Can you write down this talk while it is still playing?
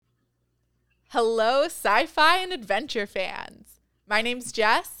Hello, sci-fi and adventure fans. My name's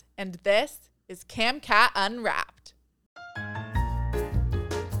Jess, and this is CamCat Unwrapped.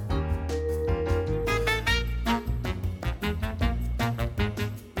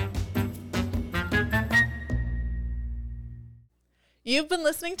 You've been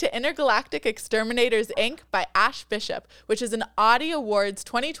listening to Intergalactic Exterminators, Inc. by Ash Bishop, which is an Audie Awards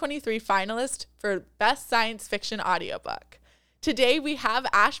 2023 finalist for Best Science Fiction Audiobook. Today, we have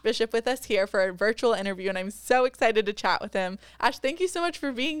Ash Bishop with us here for a virtual interview, and I'm so excited to chat with him. Ash, thank you so much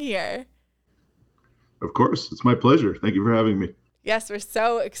for being here. Of course. It's my pleasure. Thank you for having me. Yes, we're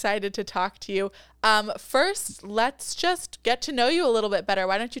so excited to talk to you. First, let's just get to know you a little bit better.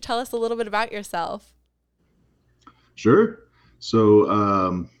 Why don't you tell us a little bit about yourself? Sure.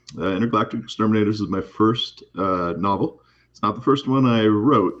 So, Intergalactic Exterminators is my first novel. It's not the first one I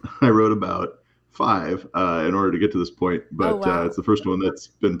wrote. I wrote about 5 in order to get to this point, but it's the first one that's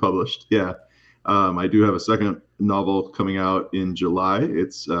been published. Yeah. I do have a second novel coming out in July.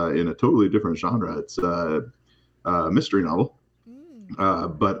 It's in a totally different genre. It's a mystery novel,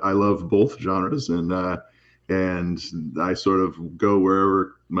 but I love both genres, and I sort of go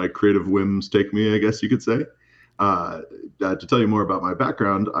wherever my creative whims take me, I guess you could say. To tell you more about my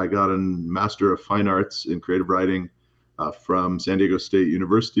background, I got a Master of Fine Arts in Creative Writing from San Diego State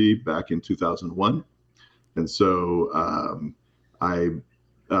University back in 2001. And so I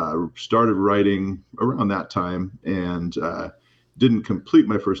started writing around that time and didn't complete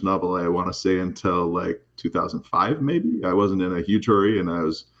my first novel, I want to say, until like 2005, maybe. I wasn't in a huge hurry, and I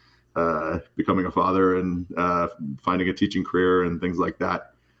was becoming a father and finding a teaching career and things like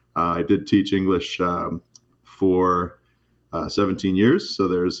that. I did teach English for 17 years. So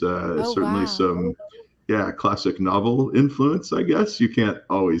there's certainly some classic novel influence, I guess. You can't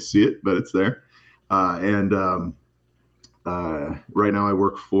always see it, but it's there. And right now I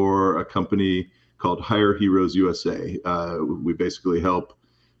work for a company called Hire Heroes USA. We basically help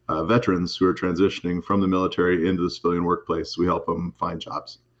veterans who are transitioning from the military into the civilian workplace. We help them find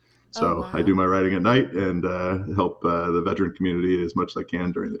jobs. So I do my writing at night and help the veteran community as much as I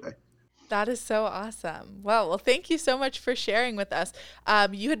can during the day. That is so awesome. Wow. Well, thank you so much for sharing with us.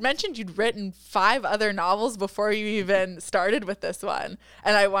 You had mentioned you'd written 5 other novels before you even started with this one.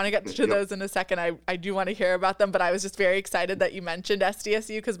 And I want to get to those in a second. I do want to hear about them, but I was just very excited that you mentioned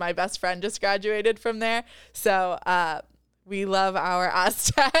SDSU because my best friend just graduated from there. So we love our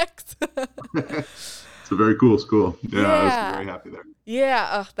Aztecs. It's a very cool school. Yeah, I was very happy there. Yeah.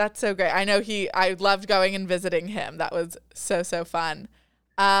 Oh, that's so great. I know I loved going and visiting him. That was so fun.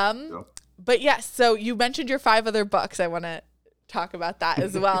 But yes, so you mentioned your 5 other books. I want to talk about that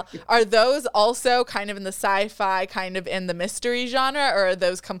as well. Are those also kind of in the sci-fi, kind of in the mystery genre, or are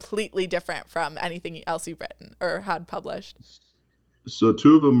those completely different from anything else you've written or had published? So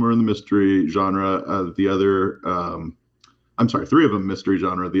 2 of them are in the mystery genre. The other, 3 of them mystery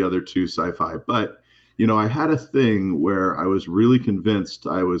genre, the other 2 sci-fi. But, I had a thing where I was really convinced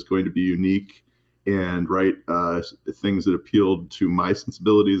I was going to be unique and write things that appealed to my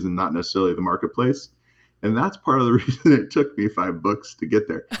sensibilities and not necessarily the marketplace. And that's part of the reason it took me 5 books to get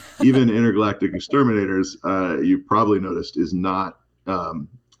there. Even Intergalactic Exterminators, you probably noticed, is not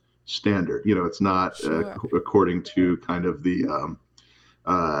standard. It's not according to kind of the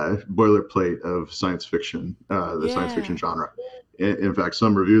boilerplate of science fiction, science fiction genre. In fact,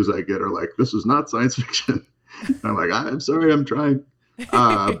 some reviews I get are like, this is not science fiction. And I'm like, I'm sorry, I'm trying.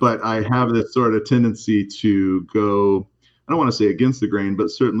 But I have this sort of tendency to go, I don't want to say against the grain, but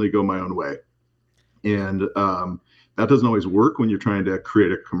certainly go my own way. And that doesn't always work when you're trying to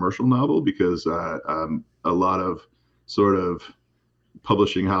create a commercial novel because a lot of sort of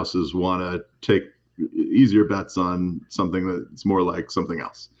publishing houses want to take easier bets on something that's more like something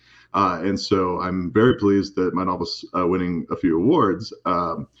else. And so I'm very pleased that my novel's winning a few awards.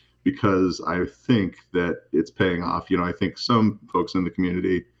 Because I think that it's paying off. I think some folks in the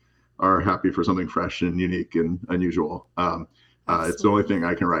community are happy for something fresh and unique and unusual. It's the only thing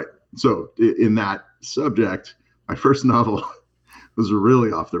I can write. So in that subject, my first novel was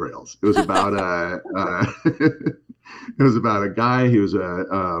really off the rails. It was about a guy. He was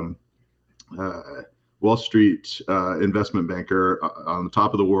a Wall Street investment banker on the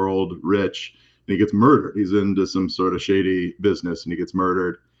top of the world, rich, and he gets murdered. He's into some sort of shady business, and he gets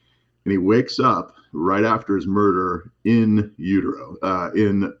murdered. And he wakes up right after his murder in utero,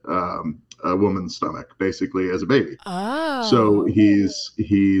 in a woman's stomach, basically as a baby. Oh. So he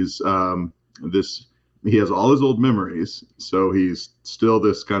has all his old memories. So he's still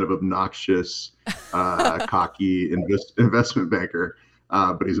this kind of obnoxious, cocky investment banker.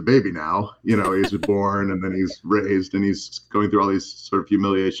 but he's a baby now. He's born and then he's raised and he's going through all these sort of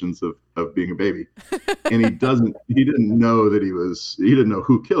humiliations of being a baby. And he didn't know that he didn't know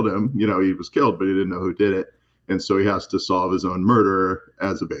who killed him. He was killed, but he didn't know who did it. And so he has to solve his own murder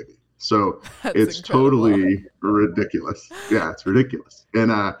as a baby. So That's it's incredible. totally ridiculous. Yeah, it's ridiculous.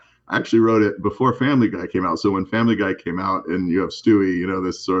 And I actually wrote it before Family Guy came out. So when Family Guy came out and you have Stewie,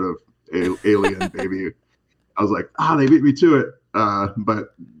 this sort of alien baby, I was like, they beat me to it.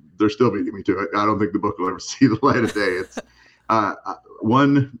 But they're still beating me to it. I don't think the book will ever see the light of day. It's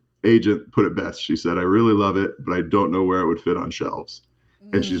one agent put it best. She said, "I really love it, but I don't know where it would fit on shelves."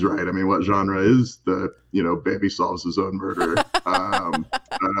 And she's right. I mean, what genre is the baby solves his own murder? I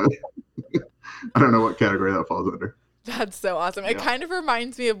don't know what category that falls under. That's so awesome. It Yeah. kind of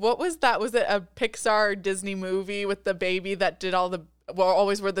reminds me of, what was that? Was it a Pixar or Disney movie with the baby that did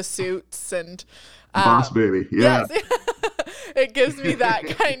always wore the suits and Boss Baby. Yeah. yes. It gives me that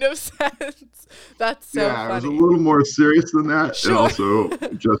kind of sense. That's so Yeah, it was a funny. little more serious than that, and Sure. also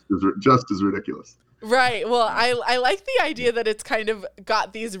just as ridiculous. Right. Well, I like the idea that it's kind of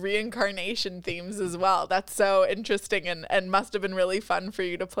got these reincarnation themes as well. That's so interesting and must have been really fun for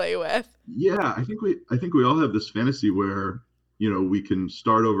you to play with. Yeah, I think we all have this fantasy where we can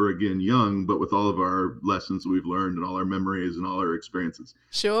start over again young, but with all of our lessons that we've learned and all our memories and all our experiences.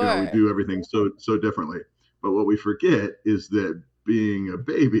 We Sure. do everything so differently. But what we forget is that being a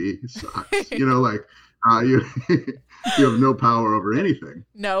baby sucks. Like you you have no power over anything.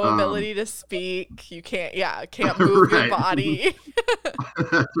 No Um, ability to speak. You can't move your right. body.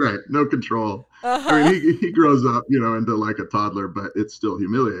 That's right. No control. I Uh-huh. mean, he grows up, into like a toddler, but it's still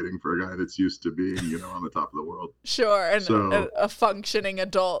humiliating for a guy that's used to being, on the top of the world. Sure. And So, a functioning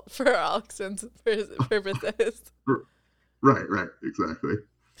adult for all intents and purposes. r- right, exactly.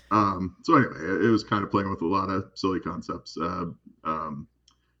 So anyway, it was kind of playing with a lot of silly concepts, and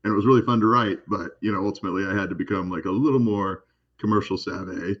it was really fun to write. But ultimately, I had to become like a little more commercial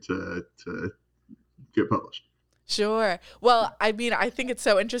savvy to get published. Sure. Well, I mean, I think it's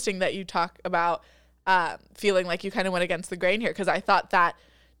so interesting that you talk about feeling like you kind of went against the grain here, because I thought that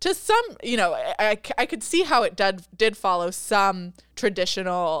to some, I could see how it did follow some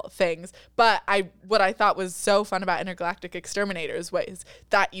traditional things, but what I thought was so fun about Intergalactic Exterminators was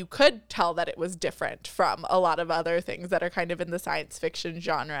that you could tell that it was different from a lot of other things that are kind of in the science fiction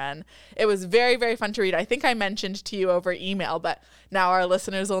genre, and it was very, very fun to read. I think I mentioned to you over email, but now our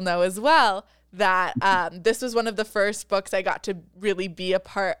listeners will know as well that this was one of the first books I got to really be a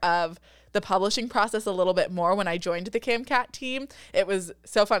part of the publishing process a little bit more when I joined the CamCat team. It was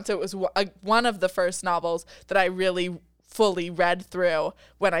so fun. So it was one of the first novels that I really fully read through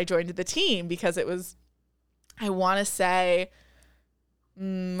when I joined the team, because it was, I want to say,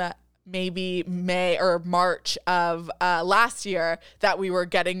 maybe May or March of last year that we were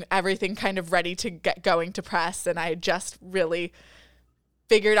getting everything kind of ready to get going to press. And I just really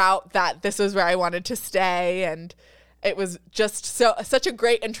figured out that this was where I wanted to stay, and it was just such a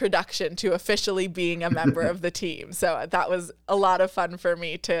great introduction to officially being a member of the team. So that was a lot of fun for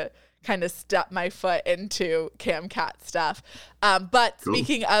me to kind of step my foot into CamCat stuff. But Cool.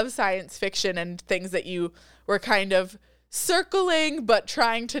 speaking of science fiction and things that you were kind of circling but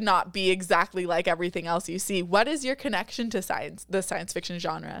trying to not be exactly like everything else you see, what is your connection to the science fiction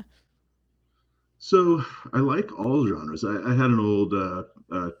genre? So I like all genres. I had an old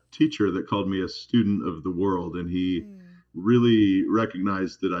teacher that called me a student of the world, and he really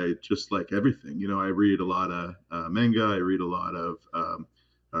recognized that I just like everything. I read a lot of manga. I read a lot of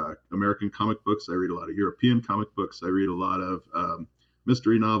American comic books. I read a lot of European comic books. I read a lot of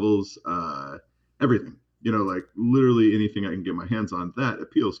mystery novels. Everything. Like literally anything I can get my hands on, that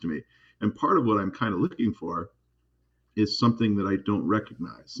appeals to me. And part of what I'm kind of looking for is something that I don't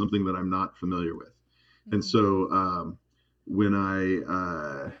recognize, something that I'm not familiar with. And so when I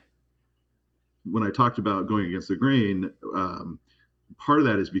talked about going against the grain, part of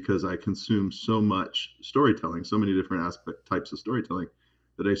that is because I consume so much storytelling, so many different types of storytelling,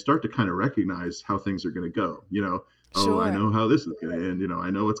 that I start to kind of recognize how things are going to go. Oh, I Sure. know how this is going to end. I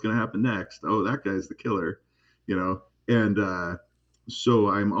know what's going to happen next. Oh, that guy's the killer. And so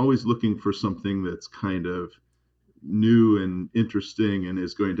I'm always looking for something that's kind of new and interesting and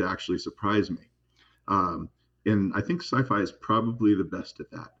is going to actually surprise me. And I think sci-fi is probably the best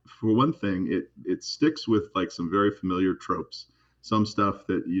at that. For one thing, it sticks with like some very familiar tropes, some stuff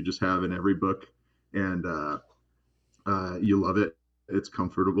that you just have in every book, and you love it. It's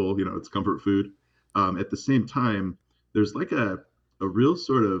comfortable, it's comfort food. At the same time, there's like a real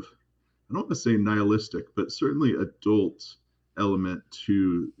sort of, I don't want to say nihilistic, but certainly adult element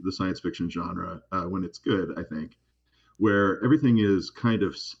to the science fiction genre when it's good, I think, where everything is kind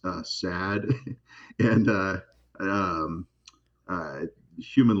of sad and um, uh,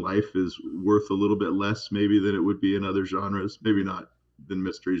 human life is worth a little bit less maybe than it would be in other genres. Maybe not than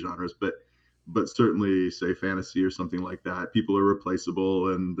mystery genres, but certainly say fantasy or something like that. People are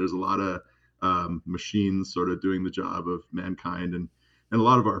replaceable, and there's a lot of machines sort of doing the job of mankind, and a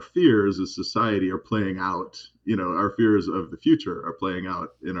lot of our fears as society are playing out. Our fears of the future are playing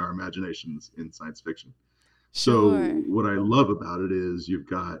out in our imaginations in science fiction. So Sure. what I love about it is you've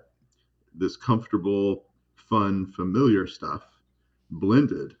got this comfortable, fun, familiar stuff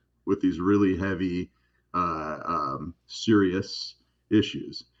blended with these really heavy, serious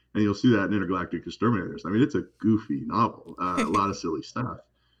issues. And you'll see that in Intergalactic Exterminators. I mean, it's a goofy novel, a lot of silly stuff.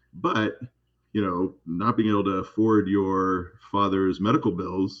 But, not being able to afford your father's medical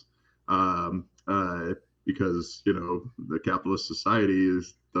bills because, the capitalist society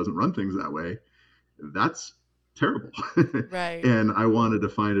doesn't run things that way, that's terrible. Right. And I wanted to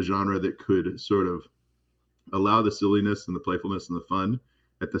find a genre that could sort of allow the silliness and the playfulness and the fun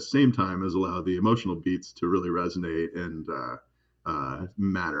at the same time as allow the emotional beats to really resonate and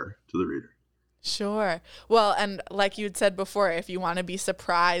matter to the reader. Sure. Well, and like you'd said before, if you want to be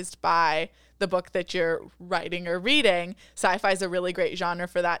surprised by the book that you're writing or reading, sci-fi is a really great genre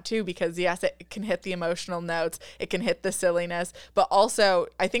for that too, because yes, it can hit the emotional notes, it can hit the silliness, but also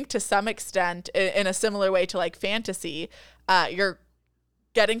I think to some extent, in a similar way to like fantasy, you're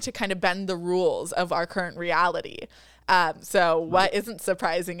getting to kind of bend the rules of our current reality. So what isn't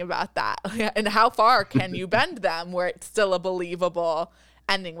surprising about that? And how far can you bend them where it's still a believable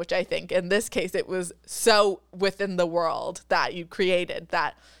ending, which I think in this case, it was so within the world that you created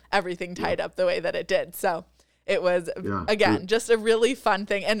that everything tied up the way that it did. So it was, again, just a really fun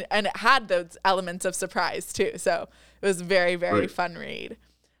thing. And it had those elements of surprise too. So it was very, very fun read.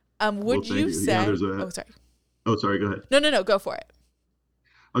 Would you say, oh, sorry. Oh, sorry. Go ahead. No, go for it.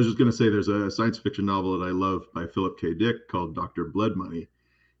 I was just going to say there's a science fiction novel that I love by Philip K. Dick called Dr. Blood Money.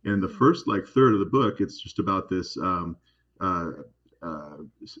 And the first third of the book, it's just about this uh,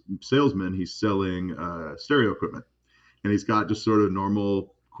 salesman. He's selling stereo equipment, and he's got just sort of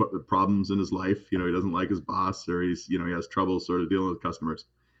normal problems in his life. He doesn't like his boss, or he has trouble sort of dealing with customers.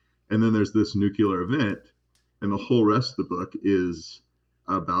 And then there's this nuclear event, and the whole rest of the book is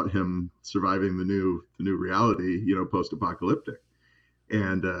about him surviving the new reality, post-apocalyptic.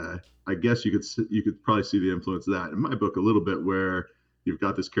 And I guess you could probably see the influence of that in my book a little bit, where you've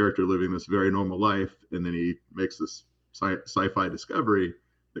got this character living this very normal life, and then he makes this sci-fi discovery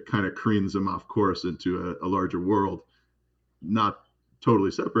that kind of careens him off course into a larger world, not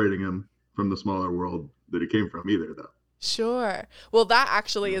totally separating him from the smaller world that he came from either, though. Sure. Well, that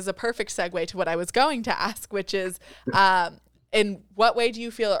actually is a perfect segue to what I was going to ask, which is, in what way do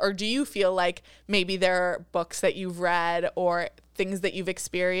you feel, or do you feel like maybe there are books that you've read or things that you've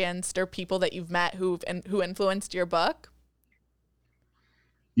experienced or people that you've met who influenced your book?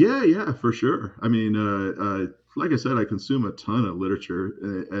 Yeah, for sure. I mean, like I said, I consume a ton of literature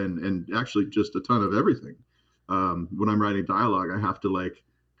and actually just a ton of everything. When I'm writing dialogue, I have to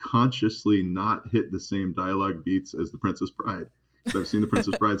consciously not hit the same dialogue beats as The Princess Bride. So I've seen The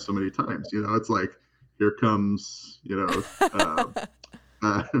Princess Bride so many times. It's like, here comes, the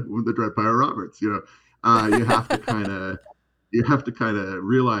Dread Pirate Roberts. You have to kind of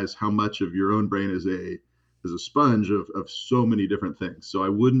realize how much of your own brain is a sponge of so many different things. So I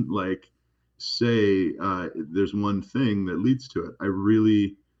wouldn't say there's one thing that leads to it. I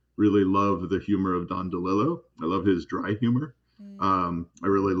really, really love the humor of Don DeLillo. I love his dry humor. I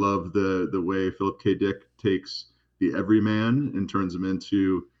really love the way Philip K. Dick takes the everyman and turns him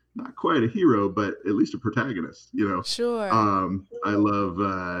into not quite a hero, but at least a protagonist. Sure. I love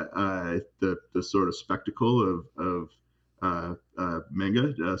the sort of spectacle of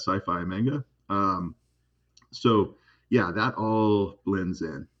manga, sci-fi manga. So yeah, that all blends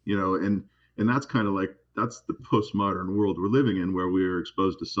in, and that's kind of that's the postmodern world we're living in, where we're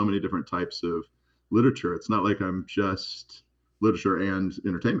exposed to so many different types of literature. It's not like I'm just literature and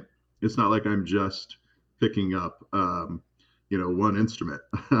entertainment. It's not like I'm just picking up, one instrument.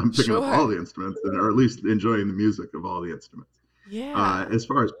 I'm picking up all the instruments, or at least enjoying the music of all the instruments. Yeah. As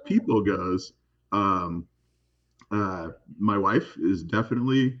far as people goes, my wife is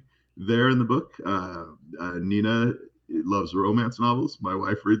definitely there in the book. Nina loves romance novels. My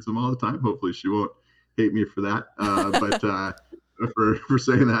wife reads them all the time. Hopefully she won't hate me for that, but for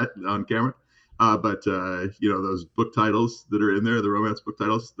saying that on camera. But those book titles that are in there, the romance book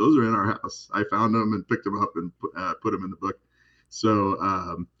titles, those are in our house. I found them and picked them up and put them in the book. So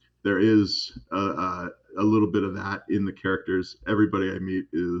there is a little bit of that in the characters. Everybody I meet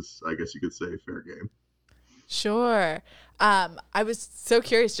is, I guess you could say, fair game. Sure. I was so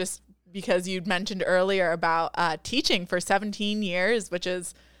curious just because you'd mentioned earlier about teaching for 17 years, which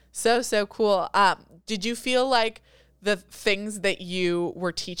is so, so cool. Did you feel like the things that you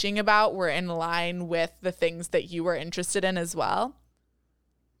were teaching about were in line with the things that you were interested in as well?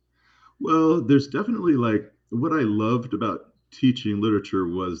 Well, there's definitely like what I loved about teaching literature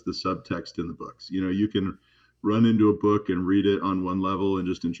was the subtext in the books. You know, you can run into a book and read it on one level and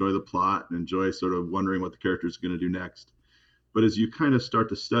just enjoy the plot and enjoy sort of wondering what the character is going to do next. But as you kind of start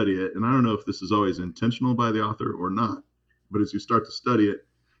to study it, and I don't know if this is always intentional by the author or not, but as you start to study it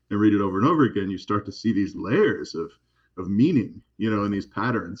and read it over and over again, you start to see these layers of meaning, you know, and these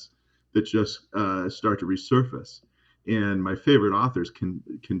patterns that just start to resurface. And my favorite authors can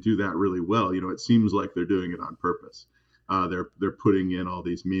do that really well. You know, it seems like they're doing it on purpose. They're putting in all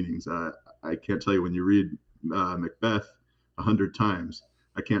these meanings. I can't tell you when you read Macbeth 100 times.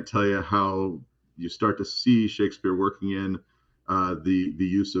 I can't tell you how you start to see Shakespeare working in the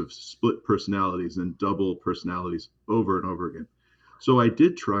use of split personalities and double personalities over and over again. So I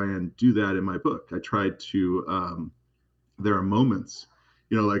did try and do that in my book. I tried to. There are moments,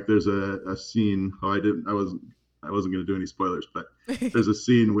 you know, like there's a scene. I wasn't going to do any spoilers, but there's a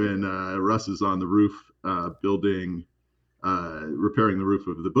scene when Russ is on the roof building, repairing the roof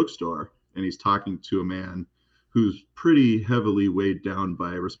of the bookstore, and he's talking to a man who's pretty heavily weighed down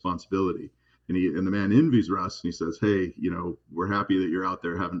by responsibility. And the man envies Russ, and he says, "Hey, you know, we're happy that you're out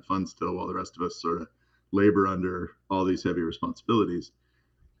there having fun still, while the rest of us sort of labor under all these heavy responsibilities."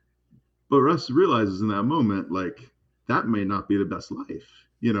 But Russ realizes in that moment, like that may not be the best life.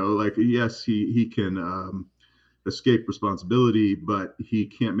 You know, like yes, he can escape responsibility, but he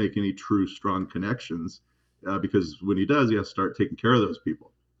can't make any true strong connections because when he does, he has to start taking care of those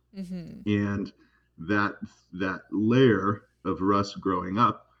people. Mm-hmm. And that that layer of Russ growing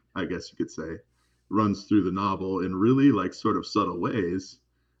up, I guess you could say, runs through the novel in really like sort of subtle ways.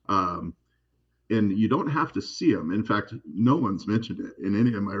 Um, and you don't have to see them. In fact, no one's mentioned it in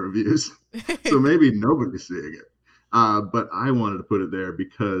any of my reviews. So maybe nobody's seeing it. But I wanted to put it there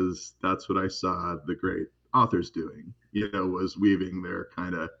because that's what I saw the great authors doing, you know, was weaving their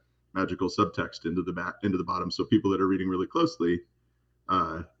kind of magical subtext into the bottom. So people that are reading really closely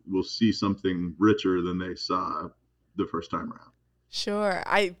will see something richer than they saw the first time around. Sure.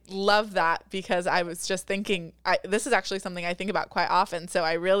 I love that because I was just thinking, this is actually something I think about quite often. So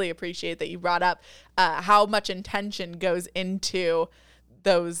I really appreciate that you brought up how much intention goes into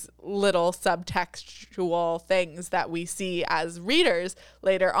those little subtextual things that we see as readers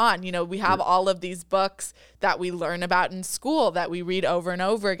later on. You know, we have all of these books that we learn about in school that we read over and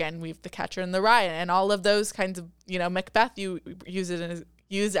over again. We've The Catcher in the Rye and all of those kinds of, you know, Macbeth, you use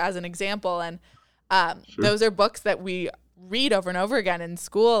as an example. And Sure. those are books that we read over and over again in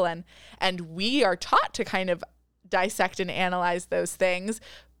school, and we are taught to kind of dissect and analyze those things,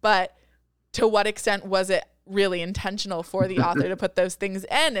 but to what extent was it really intentional for the author to put those things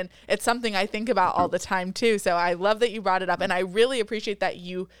in? And it's something I think about all the time too. So I love that you brought it up, and I really appreciate that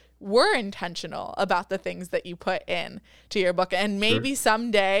you were intentional about the things that you put in to your book. And maybe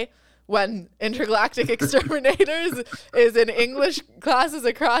someday when Intergalactic Exterminators is in English classes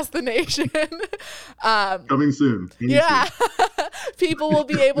across the nation. Coming soon. Yeah. People will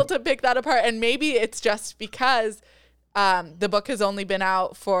be able to pick that apart. And maybe it's just because the book has only been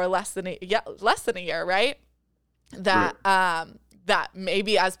out for less than a year, right? That that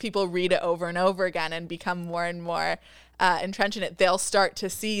maybe as people read it over and over again and become more and more entrenched in it, they'll start to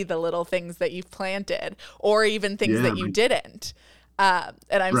see the little things that you've planted or even things that you didn't.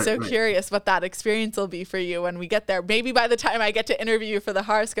 And I'm curious what that experience will be for you when we get there. Maybe by the time I get to interview you for the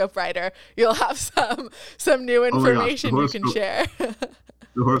horoscope writer, you'll have some new information you can share.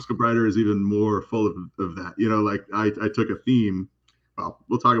 The horoscope writer is even more full of that. You know, like I took a theme. Well,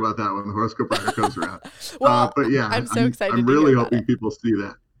 we'll talk about that when the horoscope writer comes around. Well, but yeah, I'm so excited. I'm really hoping people see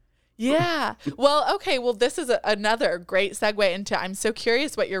that. Yeah. Well, okay. Well, this is another great segue into, I'm so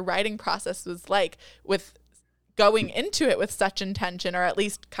curious what your writing process was like with going into it with such intention, or at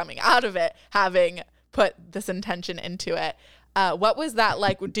least coming out of it having put this intention into it. What was that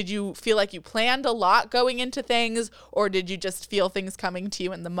like? Did you feel like you planned a lot going into things, or did you just feel things coming to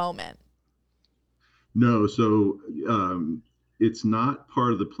you in the moment? No, so it's not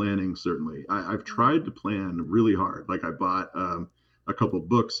part of the planning, certainly. I've tried to plan really hard. Like I bought a couple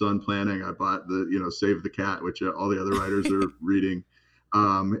books on planning. I bought Save the Cat, which all the other writers are reading.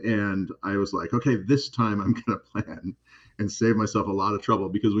 And I was like, okay, this time I'm going to plan and save myself a lot of trouble,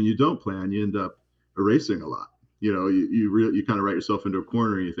 because when you don't plan, you end up erasing a lot. You know, you kind of write yourself into a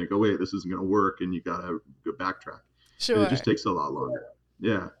corner and you think, oh, wait, this isn't going to work. And you got to go backtrack. Sure. And it just takes a lot longer.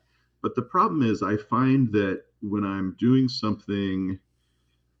 Yeah. But the problem is, I find that when I'm doing something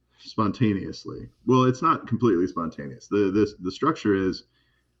spontaneously, well, it's not completely spontaneous. The structure is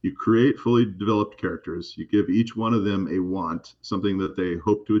you create fully developed characters. You give each one of them a want, something that they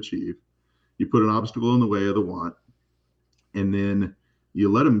hope to achieve. You put an obstacle in the way of the want, and then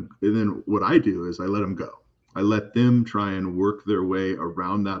you let them. And then what I do is I let them go. I let them try and work their way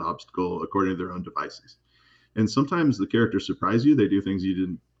around that obstacle according to their own devices. And sometimes the characters surprise you. They do things you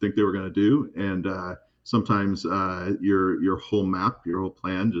didn't think they were going to do, and sometimes your whole map, your whole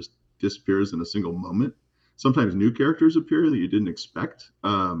plan, just disappears in a single moment. Sometimes new characters appear that you didn't expect.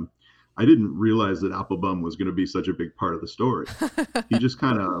 I didn't realize that Applebum was going to be such a big part of the story. He just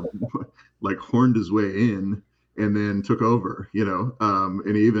kind of like horned his way in and then took over,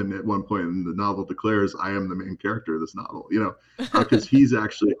 and even at one point in the novel declares, I am the main character of this novel, because he's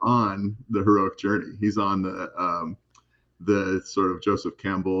actually on the heroic journey. He's on the sort of Joseph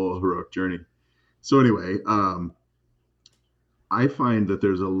Campbell heroic journey. So anyway, I find that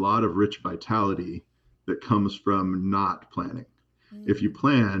there's a lot of rich vitality that comes from not planning. If you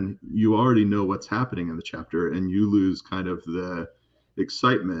plan, you already know what's happening in the chapter, and you lose kind of the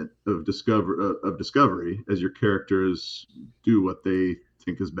excitement of discovery as your characters do what they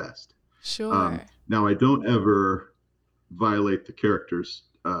think is best. Sure. Now, I don't ever violate the characters'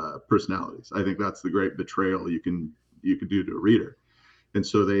 personalities. I think that's the great betrayal you can do to a reader. And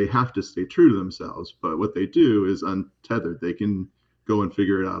so they have to stay true to themselves. But what they do is untethered. They can go and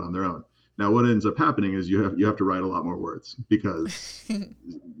figure it out on their own. Now, what ends up happening is you have to write a lot more words because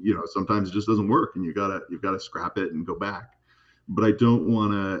sometimes it just doesn't work, and you've got to scrap it and go back. But I don't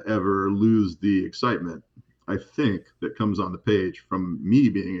want to ever lose the excitement, I think, that comes on the page from me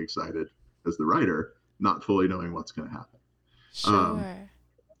being excited as the writer, not fully knowing what's going to happen. Sure.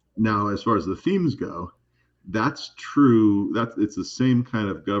 Now, as far as the themes go, that's true. It's the same kind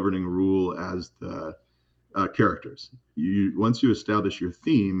of governing rule as the characters. Once you establish your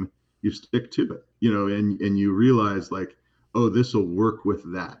theme, you stick to it, and you realize like, oh, this will work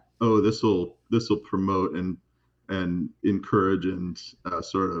with that. Oh, this will promote and encourage and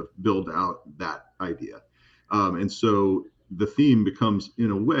sort of build out that idea. And so the theme becomes,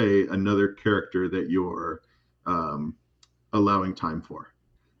 in a way, another character that you're allowing time for.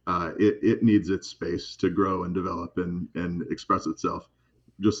 It needs its space to grow and develop and express itself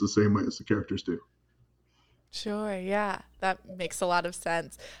just the same way as the characters do. Sure. Yeah, that makes a lot of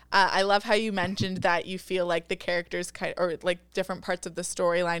sense. I love how you mentioned that you feel like the characters or like different parts of the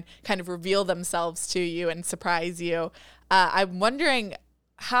storyline kind of reveal themselves to you and surprise you. I'm wondering,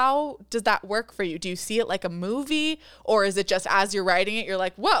 how does that work for you? Do you see it like a movie, or is it just as you're writing it, you're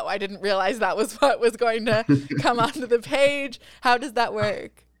like, whoa, I didn't realize that was what was going to come onto the page? How does that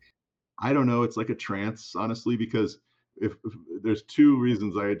work? I don't know. It's like a trance, honestly, because if there's two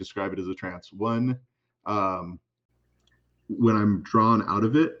reasons I describe it as a trance. One, when I'm drawn out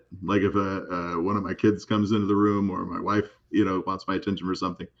of it, like if one of my kids comes into the room or my wife, wants my attention for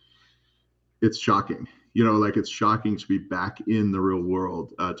something, it's shocking. Like it's shocking to be back in the real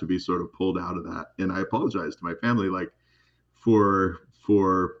world, to be sort of pulled out of that. And I apologize to my family, like for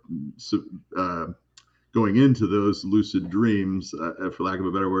going into those lucid dreams, for lack of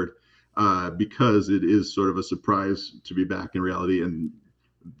a better word, because it is sort of a surprise to be back in reality. And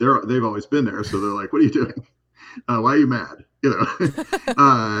they've always been there, so they're like, "What are you doing? Why are you mad?"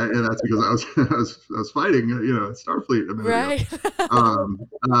 And that's because I was fighting, Starfleet a minute ago.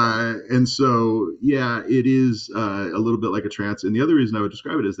 And so yeah, it is a little bit like a trance. And the other reason I would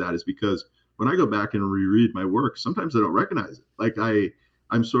describe it as that is because when I go back and reread my work, sometimes I don't recognize it. Like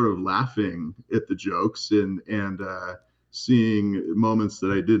I'm sort of laughing at the jokes and seeing moments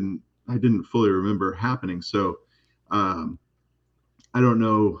that I didn't fully remember happening. So I don't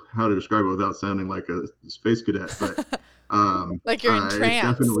know how to describe it without sounding like a space cadet, but like you're entranced. It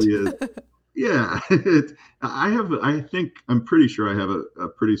definitely is. Yeah, I think I'm pretty sure I have a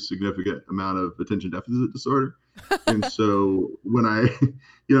pretty significant amount of attention deficit disorder, and so when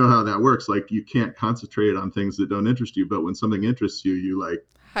how that works, like you can't concentrate on things that don't interest you, but when something interests you, you like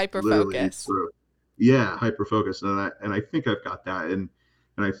hyper focus. Sort of, hyper focus, and I think I've got that, and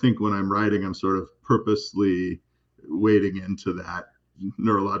I think when I'm writing, I'm sort of purposely wading into that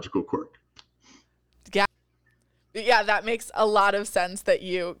neurological quirk. Yeah, that makes a lot of sense that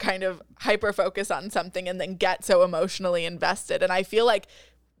you kind of hyper focus on something and then get so emotionally invested. And I feel like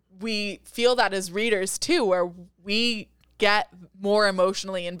we feel that as readers too, where we get more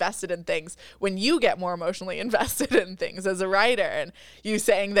emotionally invested in things when you get more emotionally invested in things as a writer. And you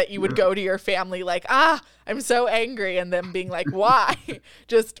saying that you would go to your family like, I'm so angry, and them being like, why?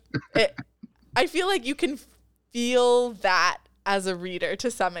 I feel like you can feel that as a reader to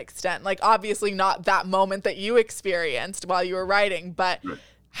some extent? Like, obviously not that moment that you experienced while you were writing, but Right.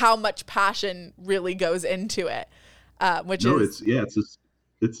 how much passion really goes into it, which No, is,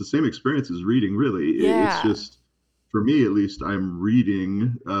 it's the same experience as reading. Really, it's yeah, just for me at least. I'm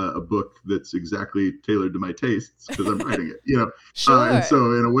reading a book that's exactly tailored to my tastes because I'm writing it. And sure.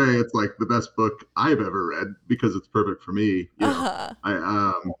 so in a way, it's like the best book I've ever read because it's perfect for me. Uh-huh.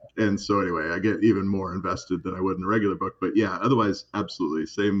 I and so anyway, I get even more invested than I would in a regular book. But yeah, otherwise, absolutely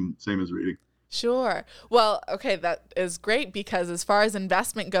same as reading. Sure. Well, okay, that is great because as far as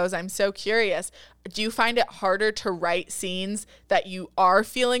investment goes, I'm so curious. Do you find it harder to write scenes that you are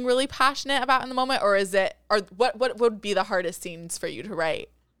feeling really passionate about in the moment, or is it, or what would be the hardest scenes for you to write?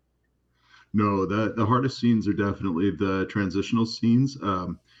 No, the hardest scenes are definitely the transitional scenes,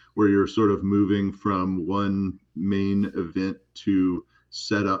 where you're sort of moving from one main event to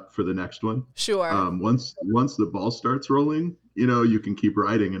set up for the next one. Sure. Once the ball starts rolling, you can keep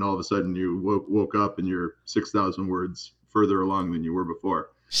writing, and all of a sudden you woke up and you're 6,000 words further along than you were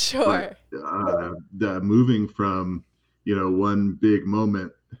before. Sure. But the moving from one big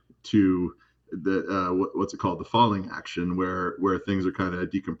moment to the what's it called, the falling action, where things are kind of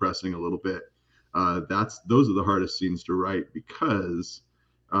decompressing a little bit. Those are the hardest scenes to write because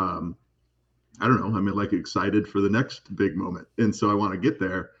um, I don't know, I'm like excited for the next big moment, and so I want to get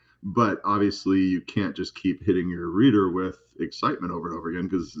there. But obviously, you can't just keep hitting your reader with excitement over and over again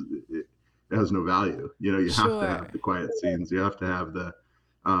because it has no value. You have to Sure. have the quiet scenes. You have to have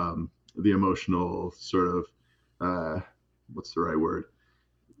the emotional sort of what's the right word?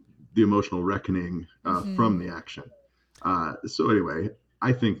 The emotional reckoning Hmm. from the action. So anyway,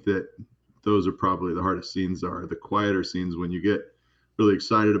 I think that those are probably the hardest scenes, are the quieter scenes when you get really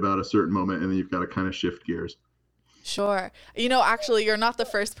excited about a certain moment and then you've got to kind of shift gears. Sure. Actually, you're not the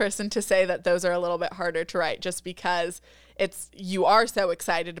first person to say that those are a little bit harder to write just because you are so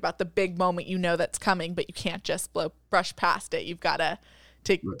excited about the big moment that's coming, but you can't just brush past it. You've got Right,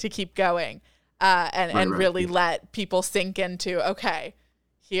 to keep going, right, and right. really let people sink into, okay,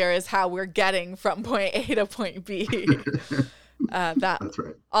 here is how we're getting from point A to point B. That That's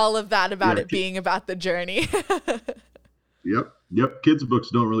right. all of that about Yeah. it being about the journey. Yep. Kids' books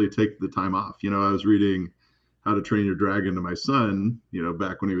don't really take the time off. I was reading How to Train Your Dragon to my son,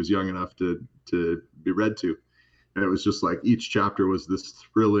 back when he was young enough to be read to. And it was just like each chapter was this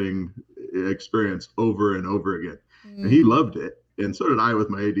thrilling experience over and over again. And he Mm. loved it. And so did I with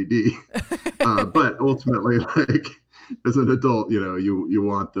my ADD. But ultimately, like as an adult, you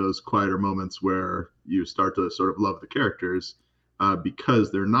want those quieter moments where you start to sort of love the characters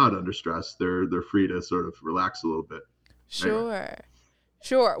because they're not under stress. They're free to sort of relax a little bit. Anyway, Sure.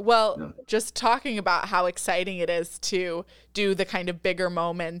 Sure. Well, yeah. just talking about how exciting it is to do the kind of bigger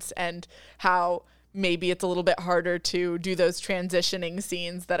moments and how maybe it's a little bit harder to do those transitioning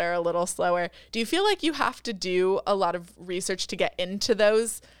scenes that are a little slower. Do you feel like you have to do a lot of research to get into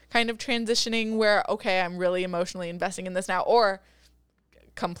those kind of transitioning where, okay, I'm really emotionally investing in this now, or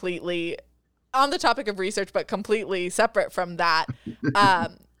completely on the topic of research, but completely separate from that?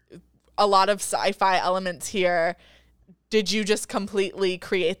 Um, a lot of sci-fi elements here. Did you just completely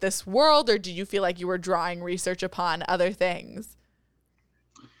create this world, or did you feel like you were drawing research upon other things?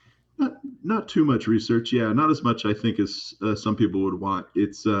 Not too much research. Yeah, not as much I think as some people would want.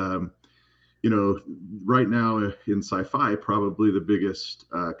 It's you know, right now in sci-fi, probably the biggest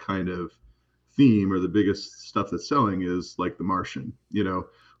kind of theme or the biggest stuff that's selling is like The Martian,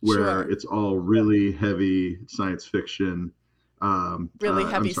 where Sure. it's all really heavy science fiction. Really I'm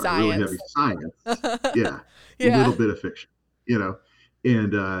heavy sorry, really heavy science. science. Yeah, a Yeah. little bit of fiction, you know.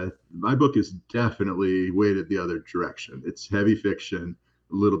 And my book is definitely weighted the other direction. It's heavy fiction,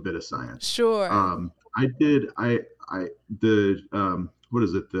 a little bit of science. Sure. I did, I, the, what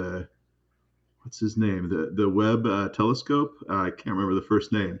is it? What's his name? The Webb telescope. I can't remember the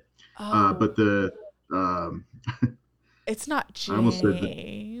first name, Oh, but um, it's not I almost said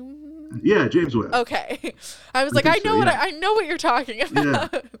James. yeah, James Webb. Okay. I was I like, think so. Yeah, I know what you're talking yeah.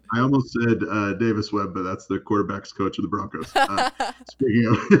 about. I almost said Davis Webb, but that's the quarterbacks coach of the Broncos. Speaking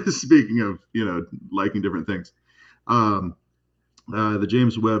of speaking of liking different things, um, the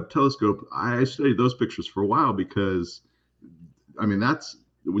James Webb telescope. I studied those pictures for a while because I mean, that's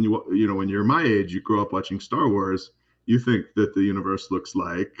when when you're my age, you grow up watching Star Wars, you think that the universe looks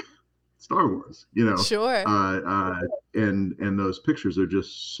like Star Wars, Sure. and those pictures are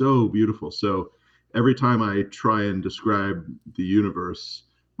just so beautiful. So every time I try and describe the universe,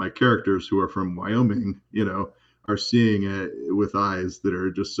 my characters who are from Wyoming, are seeing it with eyes that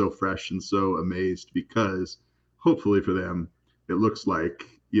are just so fresh and so amazed because hopefully for them, it looks like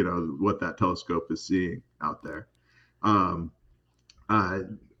what that telescope is seeing out there. Um, Uh,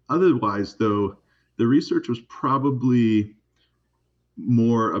 Otherwise, though, the research was probably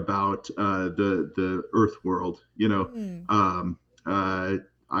more about the Earth world. Mm. Uh,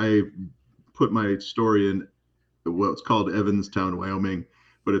 I put my story in what's called Evanstown, Wyoming,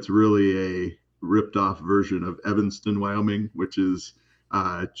 but it's really a ripped off version of Evanston, Wyoming, which is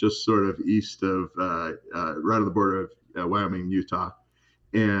just sort of east of right on the border of Wyoming and Utah.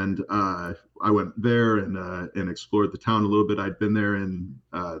 And I went there and explored the town a little bit. I'd been there in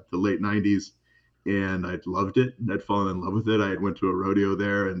the late '90s, and I'd loved it. I'd fallen in love with it. I had went to a rodeo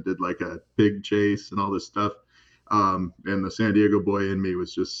there and did like a pig chase and all this stuff. And the San Diego boy in me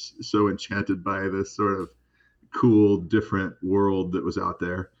was just so enchanted by this sort of cool, different world that was out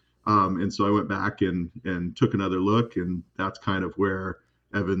there. And so I went back and took another look, and that's kind of where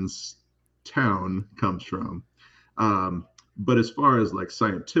Evans Town comes from. Um, but as far as like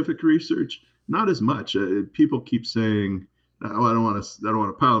scientific research, not as much. People keep saying, "Oh, I don't want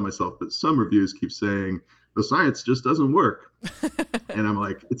to pile on myself," but some reviews keep saying the science just doesn't work. And I'm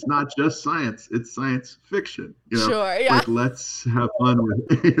like, it's not just science; it's science fiction. Sure, yeah. Like let's have fun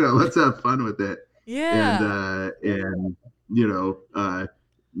with let's have fun with it, Yeah. and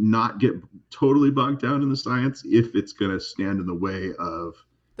not get totally bogged down in the science if it's going to stand in the way of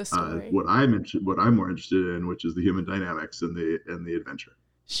The story. what I'm more interested in, which is the human dynamics and the adventure.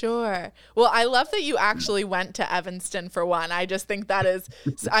 Sure. Well, I love that you actually went to Evanston for one. I just think that is,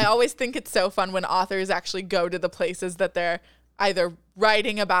 I always think it's so fun when authors actually go to the places that they're either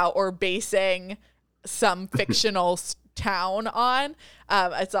writing about or basing some fictional town on.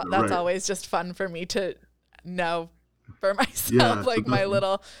 That's Right. always just fun for me to know for Yeah. myself, So like my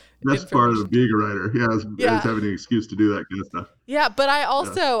little that's part of information. being a writer. Yeah, is Yeah. having an excuse to do that kind of stuff. Yeah, but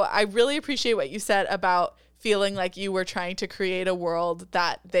Yeah. I really appreciate what you said about feeling like you were trying to create a world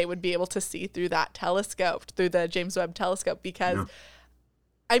that they would be able to see through that telescope, through the James Webb telescope, because Yeah.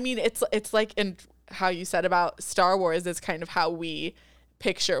 I mean, it's like in how you said about Star Wars is kind of how we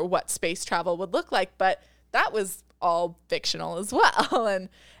picture what space travel would look like, but that was all fictional as well. Oh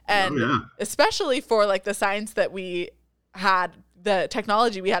And yeah. especially for like the science that we had, the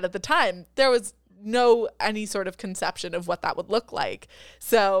technology we had at the time, there was no any sort of conception of what that would look like.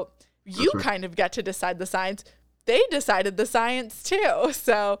 So you That's right. kind of get to decide the science. They decided the science too.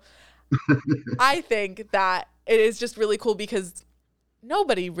 So I think that it is just really cool because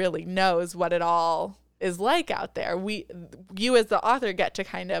nobody really knows what it all is like out there. You as the author get to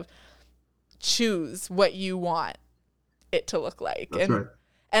kind of choose what you want it to look like. That's right.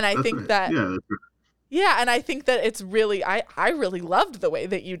 And I That's think right. that Yeah. That's right. yeah, and I think that it's really I really loved the way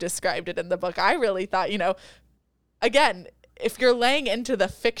that you described it in the book. I really thought, again, if you're laying into the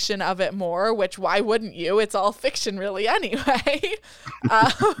fiction of it more, which why wouldn't you? It's all fiction really anyway.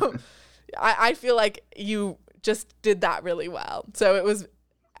 um, I feel like you just did that really well. So it was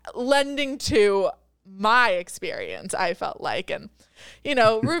lending to my experience, I felt like. And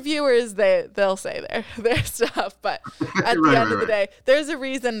reviewers, they'll say their stuff, but at the Right. end Right. of the Right. day, there's a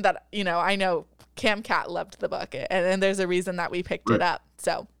reason that I know Cam Cat loved the book, and there's a reason that we picked it Right. up.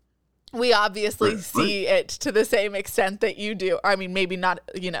 So we obviously Right. Right. see it to the same extent that you do. I mean, maybe not,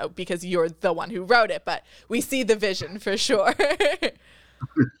 because you're the one who wrote it, but we see the vision for sure. And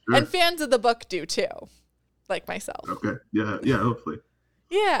Sure. fans of the book do too, like myself. Okay. Yeah. Yeah. Hopefully.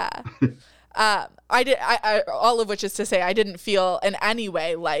 Yeah. All of which is to say, I didn't feel in any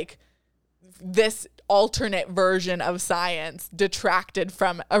way like this alternate version of science detracted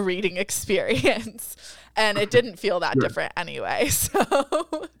from a reading experience. And it didn't feel that Good. different anyway.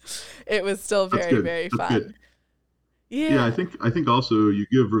 So it was still That's very, good. very That's fun. good. Yeah. Yeah. I think also you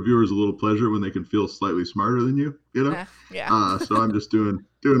give reviewers a little pleasure when they can feel slightly smarter than you. Yeah. So I'm just doing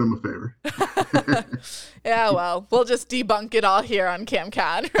them a favor. Yeah, well, we'll just debunk it all here on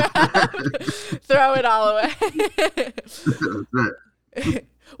CamCon. Throw it all away. That's right.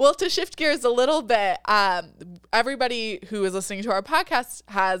 Well, to shift gears a little bit, everybody who is listening to our podcast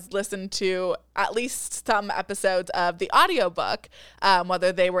has listened to at least some episodes of the audiobook,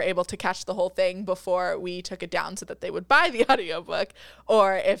 whether they were able to catch the whole thing before we took it down so that they would buy the audiobook,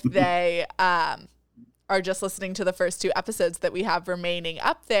 or if they are just listening to the first two episodes that we have remaining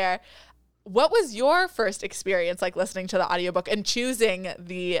up there. What was your first experience like listening to the audiobook and choosing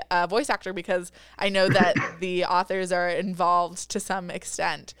the voice actor? Because I know that the authors are involved to some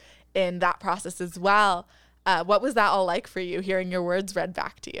extent in that process as well. What was that all like for you, hearing your words read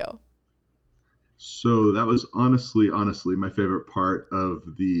back to you? So that was honestly my favorite part of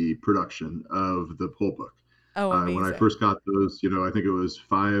the production of the whole book. Oh, When I amazing. first got those, I think it was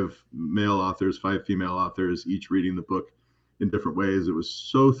 5 male authors, 5 female authors, each reading the book in different ways. It was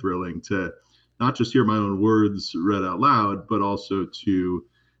so thrilling to not just hear my own words read out loud, but also to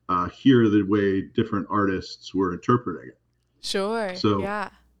hear the way different artists were interpreting it. Sure. So Yeah.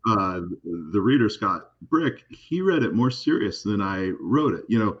 the reader, Scott Brick, he read it more serious than I wrote it.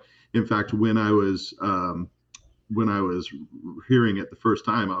 In fact, when I was hearing it the first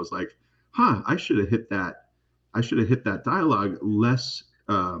time, I was like, "Huh, I should have hit that. I should have hit that dialogue less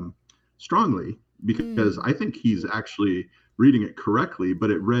strongly because Mm. I think he's actually reading it correctly, but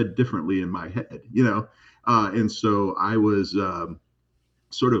it read differently in my head." And so I was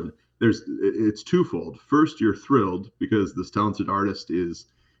sort of it's twofold. First, you're thrilled because this talented artist is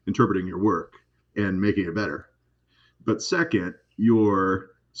interpreting your work and making it better. But second,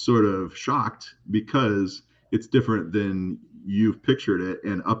 you're sort of shocked because it's different than you've pictured it,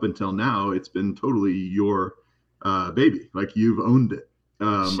 and up until now, it's been totally your baby. Like you've owned it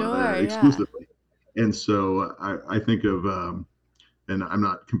Sure. Yeah. exclusively. And so I think of, and I'm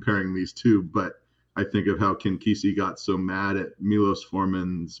not comparing these two, but I think of how Ken Kesey got so mad at Milos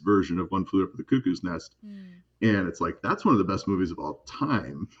Forman's version of One Flew Over the Cuckoo's Nest. Mm. And it's like, that's one of the best movies of all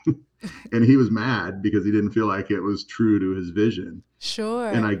time. And he was mad because he didn't feel like it was true to his vision. And Sure.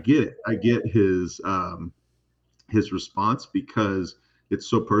 I get it. I get his response because it's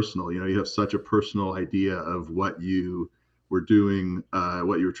so personal. You have such a personal idea of what you were doing,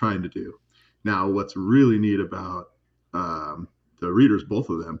 what you were trying to do. Now, what's really neat about the readers, both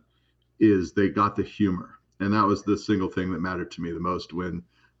of them, is they got the humor. And that was the single thing that mattered to me the most when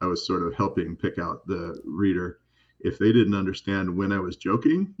I was sort of helping pick out the reader. If they didn't understand when I was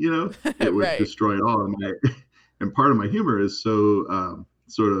joking, it would Right. destroy it all. And part of my humor is so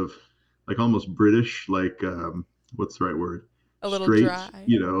sort of like almost British, like what's the right word? A little Straight, dry.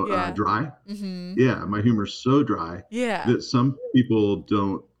 Yeah. dry. Mm-hmm. Yeah, my humor's so dry Yeah. that some people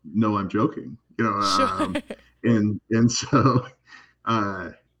don't know I'm joking. Sure. And so uh,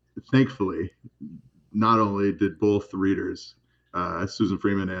 thankfully, not only did both readers, Susan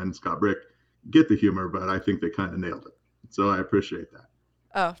Freeman and Scott Brick, get the humor, but I think they kind of nailed it. So I appreciate that.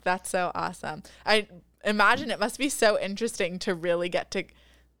 Oh, that's so awesome. I imagine it must be so interesting to really get to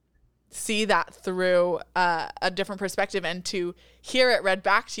see that through a different perspective and to hear it read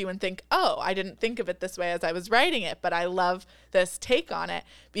back to you and think, oh, I didn't think of it this way as I was writing it, but I love this take on it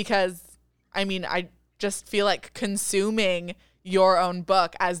because, I mean, I just feel like consuming your own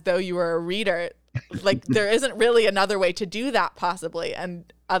book as though you were a reader, like there isn't really another way to do that possibly,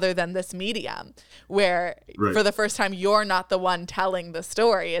 and other than this medium where Right. for the first time you're not the one telling the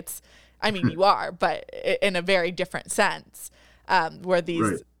story. It's, I mean, you are, but in a very different sense, where Right.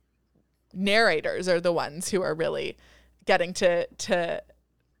 these narrators are the ones who are really getting to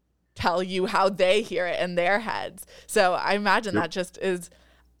tell you how they hear it in their heads. So I imagine Yep. that just is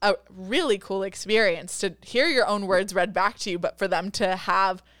a really cool experience to hear your own words read back to you, but for them to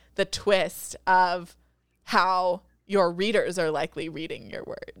have the twist of how your readers are likely reading your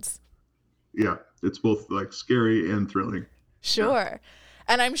words. Yeah. It's both like scary and thrilling. Yeah. Sure.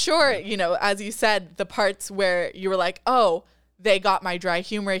 And I'm sure, as you said, the parts where you were like, oh, they got my dry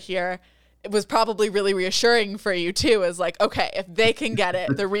humor here, it was probably really reassuring for you too, is like, okay, if they can get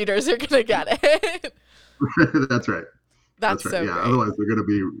it, the readers are going to get it. That's right. That's That's right. so Yeah. great. Otherwise, they're going to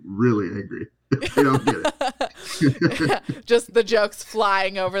be really angry if they don't get it. Just the jokes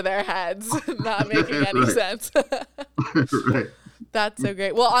flying over their heads, not making any Right. sense. Right. That's so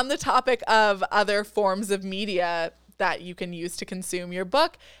great. Well, on the topic of other forms of media that you can use to consume your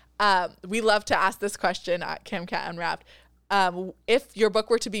book, we love to ask this question at CamCat Unwrapped. If your book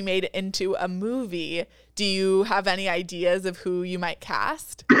were to be made into a movie, do you have any ideas of who you might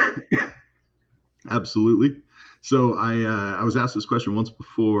cast? Absolutely. So I was asked this question once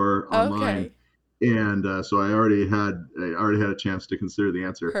before online, Okay, and so I already had a chance to consider the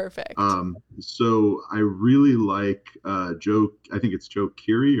answer. perfect. So I really like Joe. I think it's Joe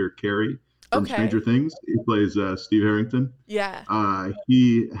Carey from Okay, Stranger Things. He plays Steve Harrington. yeah,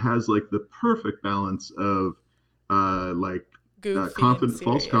 He has like the perfect balance of like goofy and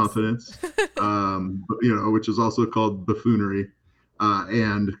false serious. confidence, which is also called buffoonery,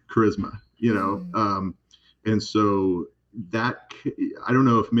 and charisma. Mm, And so that I don't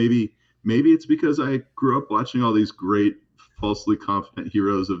know if maybe it's because I grew up watching all these great falsely confident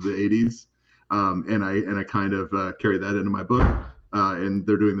heroes of the 80s, and I kind of carry that into my book, and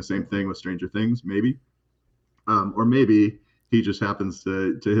they're doing the same thing with Stranger Things, maybe, or maybe he just happens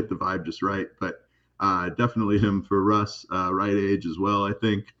to hit the vibe just right, but definitely him for Russ, right age as well, I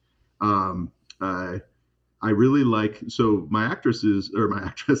think. Um, uh, I really like, so my actress,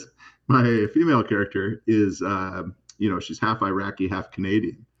 my female character is, she's half Iraqi, half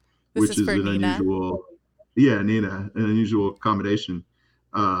Canadian, this which is is for an Nina. unusual, yeah, Nina, an unusual combination.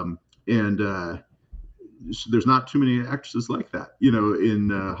 and there's not too many actresses like that, in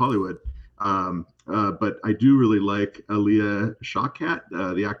Hollywood. But I do really like Aaliyah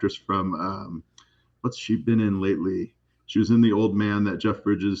Shawkat, the actress from what's she been in lately? She was in The Old Man, that Jeff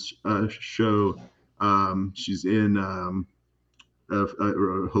Bridges show. She's in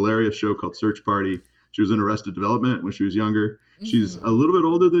a hilarious show called Search Party. She was in Arrested Development when she was younger. She's a little bit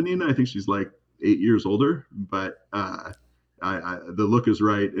older than Nina. I think she's like 8 years older, but the look is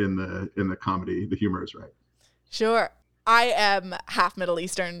right in the comedy. The humor is right. Sure. I am half Middle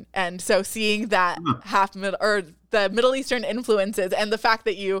Eastern, and so seeing that the Middle Eastern influences and the fact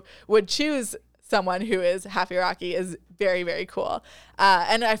that you would choose someone who is half Iraqi is very, very cool.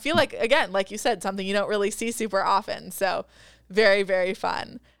 And I feel like, again, like you said, something you don't really see super often. So very, very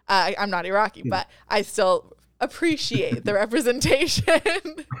fun. I'm not Iraqi, but I still appreciate the representation.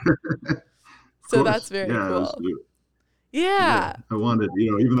 So that's very cool. Yeah. I wanted,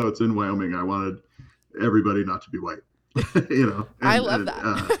 even though it's in Wyoming, I wanted everybody not to be white. I love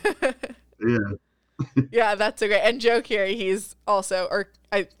that. Yeah. Yeah, that's a great. And Joe Keery, he's also,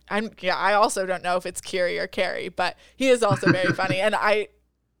 I also don't know if it's Keery or Carey, but he is also very funny, and I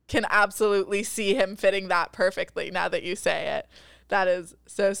can absolutely see him fitting that perfectly now that you say it. That is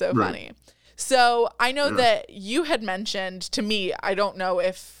so funny. Right. So I know that you had mentioned to me, I don't know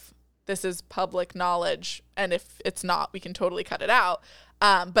if this is public knowledge, and if it's not, we can totally cut it out.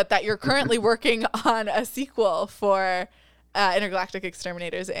 But that you're currently working on a sequel for Intergalactic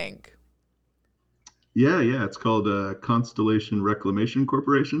Exterminators, Inc. Yeah. It's called Constellation Reclamation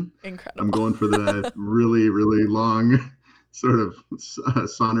Corporation. Incredible. I'm going for the really, really long, sort of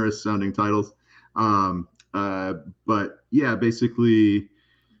sonorous sounding titles. But yeah, basically,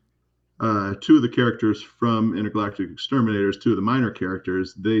 two of the characters from Intergalactic Exterminators, two of the minor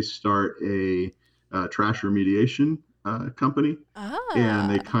characters, they start a trash remediation company. And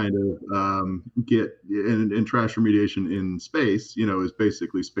they kind of get in trash remediation in space, is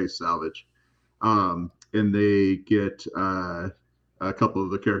basically space salvage. And they get a couple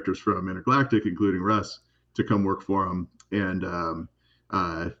of the characters from Intergalactic, including Russ, to come work for them. And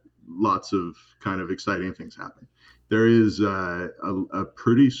lots of kind of exciting things happen. There is a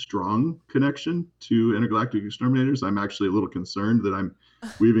pretty strong connection to Intergalactic Exterminators. I'm actually a little concerned that I'm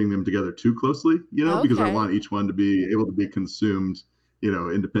weaving them together too closely, because I want each one to be able to be consumed,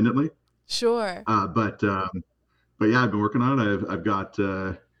 independently. Sure. But yeah, I've been working on it. I've got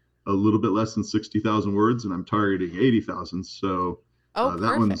a little bit less than 60,000 words, and I'm targeting 80,000. So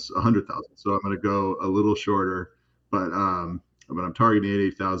that one's 100,000. So I'm going to go a little shorter, but I'm targeting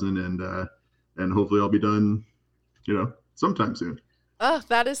 80,000, and hopefully I'll be done, sometime soon. Oh,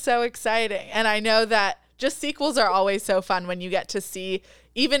 that is so exciting. And I know that just sequels are always so fun when you get to see,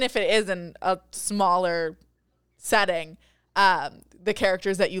 even if it is in a smaller setting, the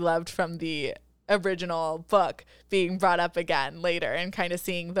characters that you loved from the original book being brought up again later and kind of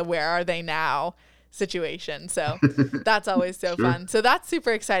seeing the where are they now situation. So that's always so fun. So that's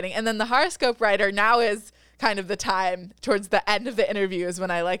super exciting. And then the horoscope writer, now is kind of the time towards the end of the interview is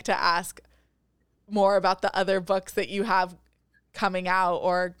when I like to ask more about the other books that you have coming out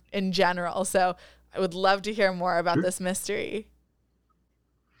or in general. So I would love to hear more about this mystery.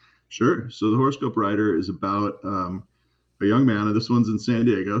 Sure. So the horoscope writer is about a young man, and this one's in San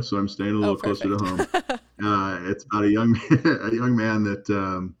Diego, so I'm staying a little closer to home. It's about a young man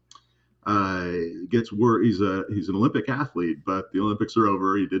that gets word. He's an Olympic athlete, but the Olympics are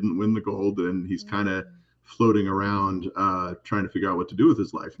over. He didn't win the gold, and he's kind of floating around trying to figure out what to do with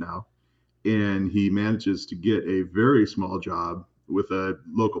his life now. And he manages to get a very small job with a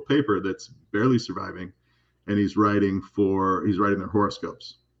local paper that's barely surviving, and he's writing their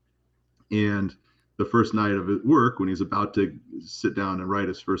horoscopes. And the first night of his work, when he's about to sit down and write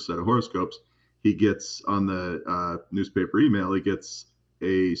his first set of horoscopes, he gets on the newspaper email, he gets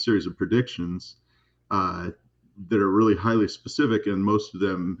a series of predictions that are really highly specific, and most of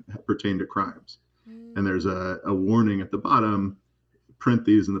them pertain to crimes. And there's a warning at the bottom: print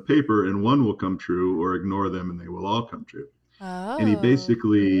these in the paper and one will come true, or ignore them and they will all come true. And he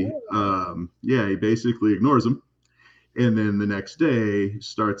basically ignores them, and then the next day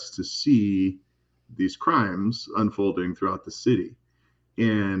starts to see these crimes unfolding throughout the city,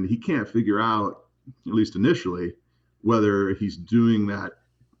 and he can't figure out, at least initially, whether he's doing that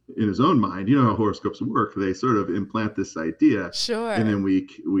in his own mind. You know how horoscopes work. They sort of implant this idea. Sure. And then we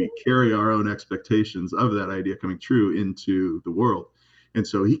carry our own expectations of that idea coming true into the world. And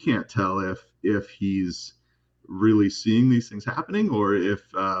so he can't tell if he's really seeing these things happening, or if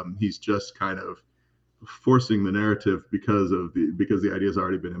he's just kind of forcing the narrative because the idea's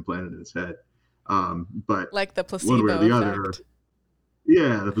already been implanted in his head. But like the placebo one way or the effect. other,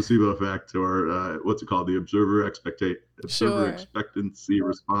 Yeah, the placebo effect, or what's it called? The observer Sure. expectancy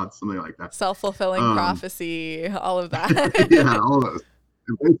response, something like that. Self-fulfilling Um, prophecy, all of that. yeah, all those.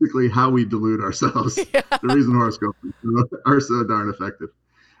 And basically, how we delude ourselves. The Yeah. reason horoscopes are so darn effective.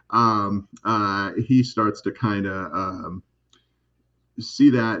 He starts to kind of see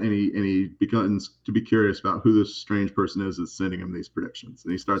that, and he begins to be curious about who this strange person is that's sending him these predictions,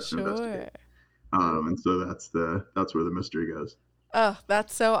 and he starts to investigate. Sure. And so that's where the mystery goes. Oh,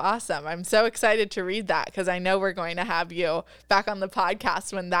 that's so awesome. I'm so excited to read that because I know we're going to have you back on the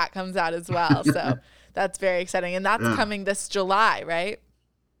podcast when that comes out as well. So that's very exciting. And that's Yeah, coming this July, right?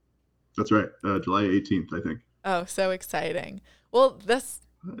 that's right. July 18th, I think. Oh, so exciting. Well, Yeah.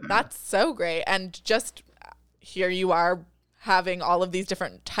 that's so great. And just here you are having all of these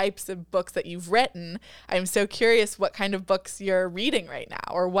different types of books that you've written. I'm so curious what kind of books you're reading right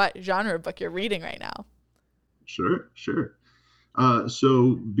now or what genre of book you're reading right now. Sure, sure.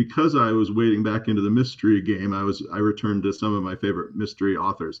 So because I was wading back into the mystery game, I returned to some of my favorite mystery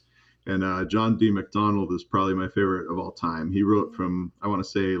authors, and John D. MacDonald is probably my favorite of all time. He wrote from, I want to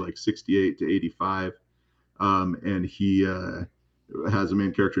say, like 68 to 85, and he has a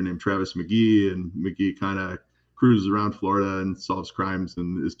main character named Travis McGee, and McGee kind of cruises around Florida and solves crimes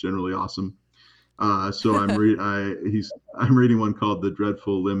and is generally awesome. So I'm reading one called The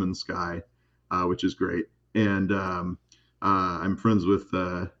Dreadful Lemon Sky, which is great, and I'm friends with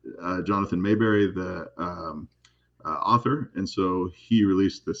Jonathan Mayberry, the author, and so he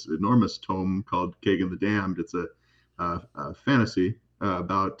released this enormous tome called Kagan the Damned. It's a fantasy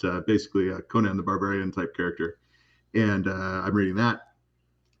about basically a Conan the Barbarian type character, and I'm reading that.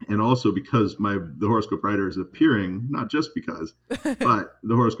 And also because the horoscope writer is appearing, not just because, but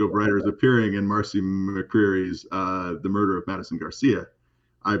the horoscope writer is appearing in Marcy McCreary's The Murder of Madison Garcia.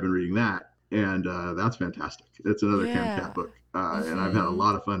 I've been reading that, and that's fantastic. It's another Cam Yeah. Cat book, and I've had a Hmm.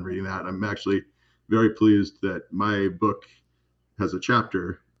 lot of fun reading that. I'm actually very pleased that my book has a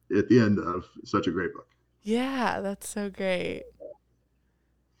chapter at the end of such a great book. Yeah, that's so great.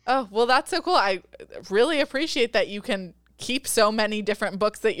 Oh, well, that's so cool. I really appreciate that you can keep so many different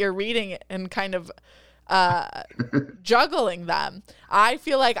books that you're reading and kind of uh, juggling them. I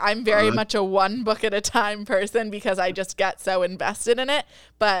feel like I'm very That, much a one book at a time person because I just get so invested in it.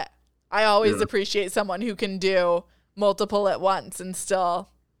 But I always yeah. appreciate someone who can do multiple at once and still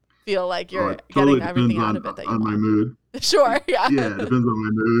feel like Oh, you're it getting totally depends everything out of it that you on my want. mood. Sure, yeah. Yeah, it depends on my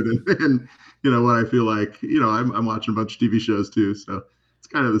mood, and what I feel like. I'm watching a bunch of TV shows too, so it's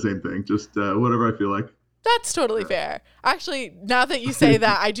kind of the same thing. Just whatever I feel like. That's totally fair. Actually, now that you say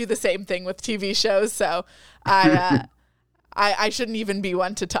that, I do the same thing with TV shows, so I uh, I shouldn't even be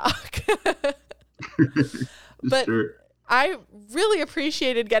one to talk. But Sure. I really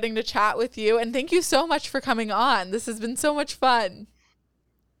appreciated getting to chat with you, and thank you so much for coming on. This has been so much fun.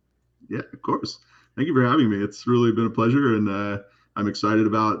 Yeah, of course. Thank you for having me. It's really been a pleasure, and I'm excited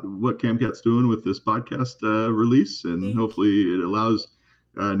about what CamCat's doing with this podcast release, and Thank you. hopefully it allows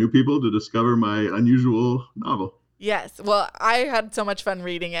new people to discover my unusual novel. Yes, well, I had so much fun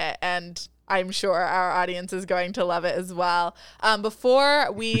reading it, and I'm sure our audience is going to love it as well. Before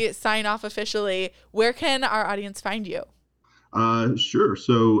we sign off officially, where can our audience find you? Sure.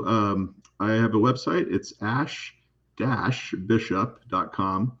 So I have a website. It's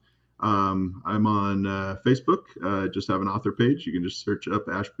ash-bishop.com. I'm on Facebook. Just have an author page. You can just search up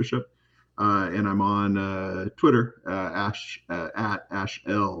Ash Bishop. And I'm on Twitter, at Ash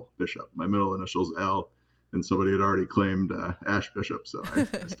L Bishop. My middle initial's L, and somebody had already claimed Ash Bishop, so I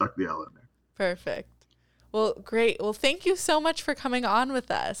stuck the L in there. Perfect. Well, great. Well, thank you so much for coming on with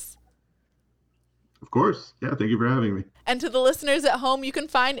us. Of course. Yeah, thank you for having me. And to the listeners at home, you can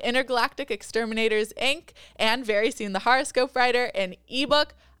find Intergalactic Exterminators Inc. and very soon The Horoscope Writer in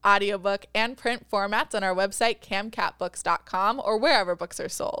ebook, audiobook, and print formats on our website, camcatbooks.com, or wherever books are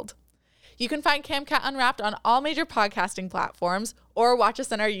sold. You can find CamCat Unwrapped on all major podcasting platforms or watch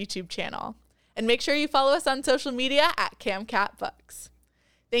us on our YouTube channel. And make sure you follow us on social media at CamCatBooks.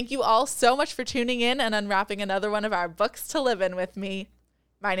 Thank you all so much for tuning in and unwrapping another one of our books to live in with me.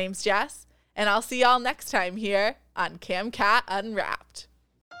 My name's Jess, and I'll see y'all next time here on CamCat Unwrapped.